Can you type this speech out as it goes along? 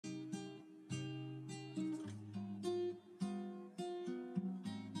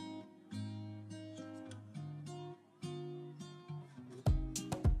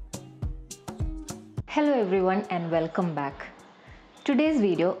Hello everyone and welcome back. Today's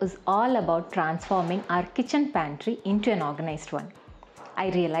video is all about transforming our kitchen pantry into an organized one. I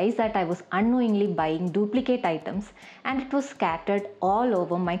realized that I was unknowingly buying duplicate items and it was scattered all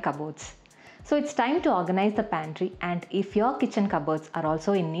over my cupboards. So it's time to organize the pantry, and if your kitchen cupboards are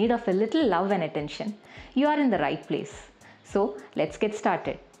also in need of a little love and attention, you are in the right place. So let's get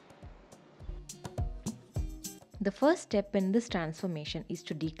started. The first step in this transformation is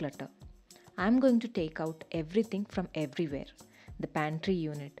to declutter. I'm going to take out everything from everywhere: the pantry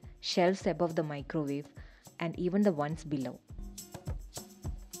unit, shelves above the microwave, and even the ones below.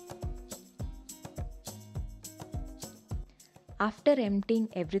 After emptying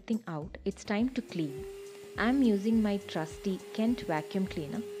everything out, it's time to clean. I'm using my trusty Kent vacuum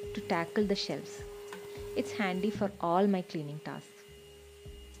cleaner to tackle the shelves. It's handy for all my cleaning tasks.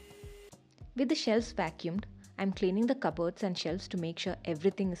 With the shelves vacuumed, I'm cleaning the cupboards and shelves to make sure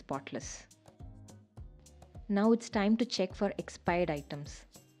everything is spotless. Now it's time to check for expired items.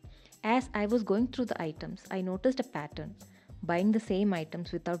 As I was going through the items, I noticed a pattern: buying the same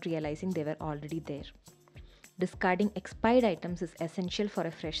items without realizing they were already there. Discarding expired items is essential for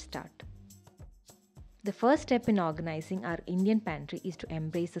a fresh start. The first step in organizing our Indian pantry is to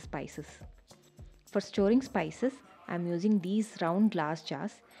embrace the spices. For storing spices, I'm using these round glass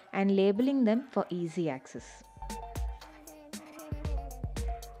jars and labeling them for easy access.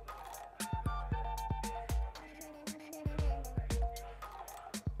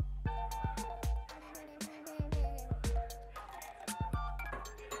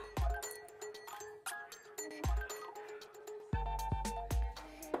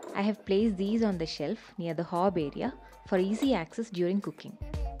 I have placed these on the shelf near the hob area for easy access during cooking.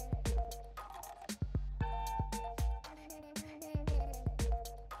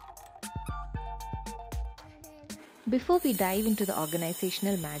 Before we dive into the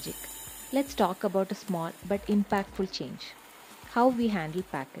organizational magic, let's talk about a small but impactful change: how we handle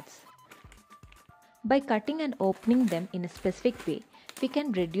packets. By cutting and opening them in a specific way, we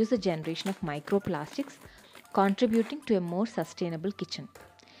can reduce the generation of microplastics, contributing to a more sustainable kitchen.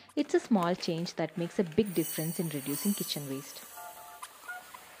 It's a small change that makes a big difference in reducing kitchen waste.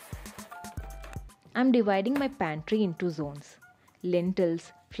 I'm dividing my pantry into zones: lentils,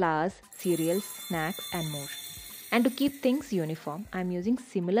 flours, cereals, snacks, and more. And to keep things uniform, I'm using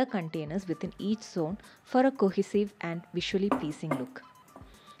similar containers within each zone for a cohesive and visually pleasing look.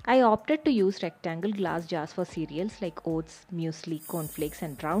 I opted to use rectangle glass jars for cereals like oats, muesli, cornflakes,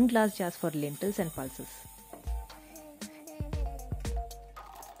 and round glass jars for lentils and pulses.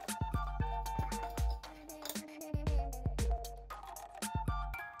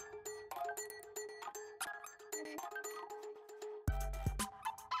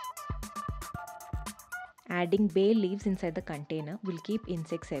 Adding bay leaves inside the container will keep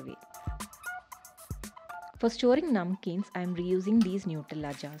insects away. For storing namkeens, I am reusing these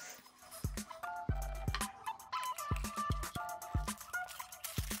Nutella jars.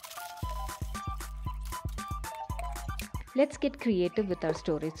 Let's get creative with our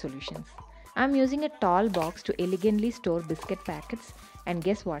storage solutions. I am using a tall box to elegantly store biscuit packets, and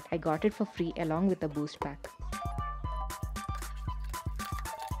guess what? I got it for free along with a boost pack.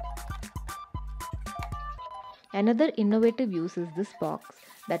 Another innovative use is this box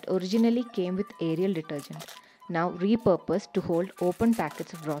that originally came with Ariel detergent, now repurposed to hold open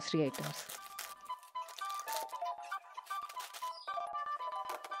packets of grocery items.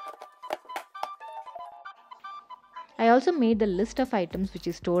 I also made the list of items which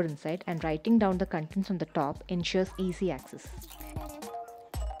is stored inside, and writing down the contents on the top ensures easy access.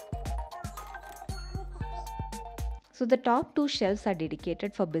 So the top two shelves are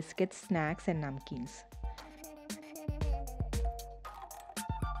dedicated for biscuits, snacks, and namkeens.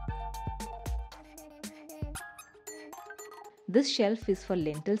 This shelf is for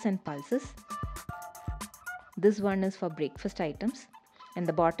lentils and pulses. This one is for breakfast items, and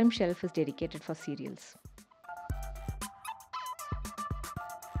the bottom shelf is dedicated for cereals.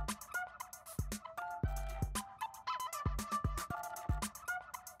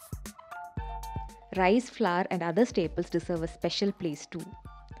 Rice, flour, and other staples deserve a special place too.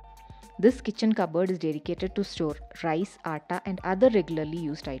 This kitchen cupboard is dedicated to store rice, atta, and other regularly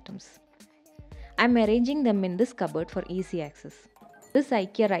used items. I'm arranging them in this cupboard for easy access. This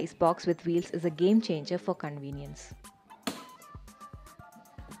IKEA rice box with wheels is a game changer for convenience.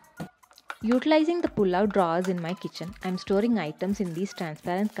 Utilizing the pull-out drawers in my kitchen, I'm storing items in these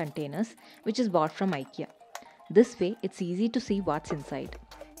transparent containers which is bought from IKEA. This way, it's easy to see what's inside.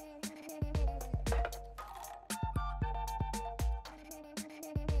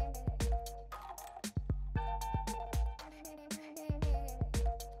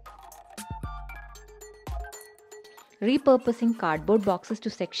 repurposing cardboard boxes to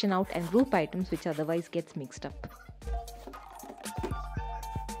section out and group items which otherwise gets mixed up.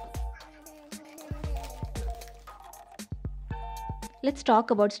 Let's talk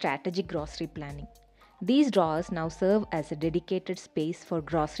about strategic grocery planning. These drawers now serve as a dedicated space for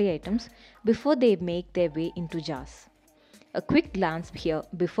grocery items before they make their way into jars. A quick glance here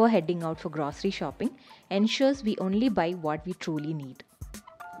before heading out for grocery shopping ensures we only buy what we truly need.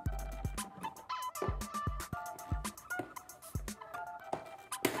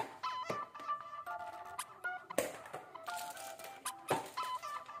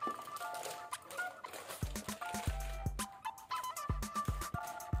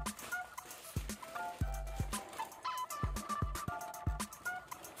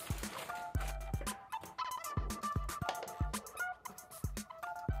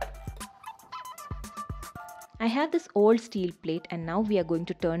 I have this old steel plate and now we are going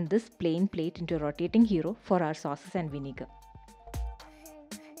to turn this plain plate into a rotating hero for our sauces and vinegar.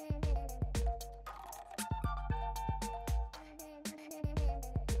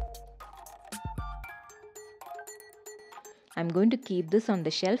 I'm going to keep this on the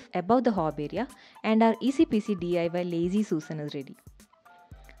shelf above the hob area and our easy peasy DIY Lazy Susan is ready.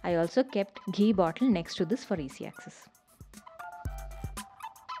 I also kept ghee bottle next to this for easy access.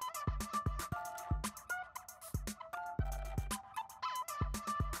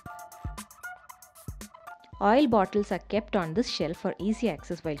 Oil bottles are kept on this shelf for easy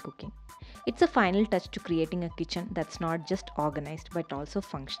access while cooking. It's a final touch to creating a kitchen that's not just organized but also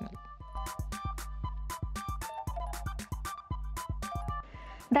functional.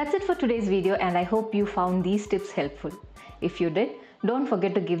 That's it for today's video and I hope you found these tips helpful. If you did, don't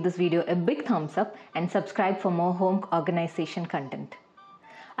forget to give this video a big thumbs up and subscribe for more home organization content.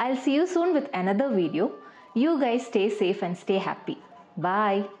 I'll see you soon with another video. You guys stay safe and stay happy.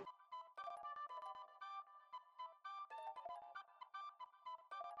 Bye.